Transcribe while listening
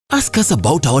Ask us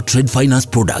about our trade finance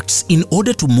products in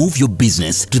order to move your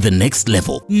business to the next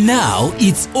level. Now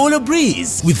it's all a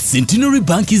breeze with Centenary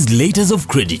Bank's letters of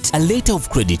credit. A letter of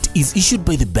credit is issued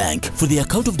by the bank for the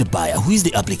account of the buyer, who is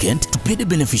the applicant, to pay the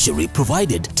beneficiary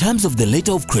provided terms of the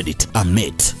letter of credit are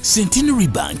met. Centenary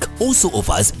Bank also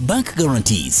offers bank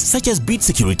guarantees such as bid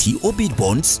security or bid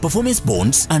bonds, performance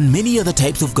bonds, and many other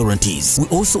types of guarantees. We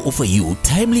also offer you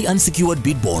timely unsecured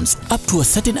bid bonds up to a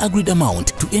certain agreed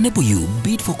amount to enable you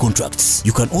bid for contracts.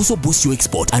 You can also boost your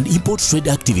export and import trade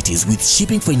activities with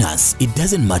shipping finance. It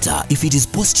doesn't matter if it is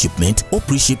post-shipment or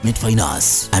pre-shipment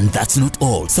finance. And that's not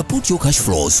all. Support your cash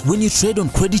flows when you trade on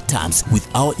credit terms with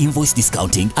our invoice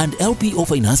discounting and LPO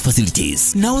finance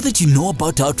facilities. Now that you know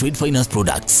about our trade finance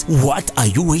products, what are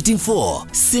you waiting for?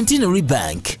 Centenary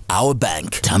Bank, our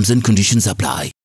bank. Terms and conditions apply.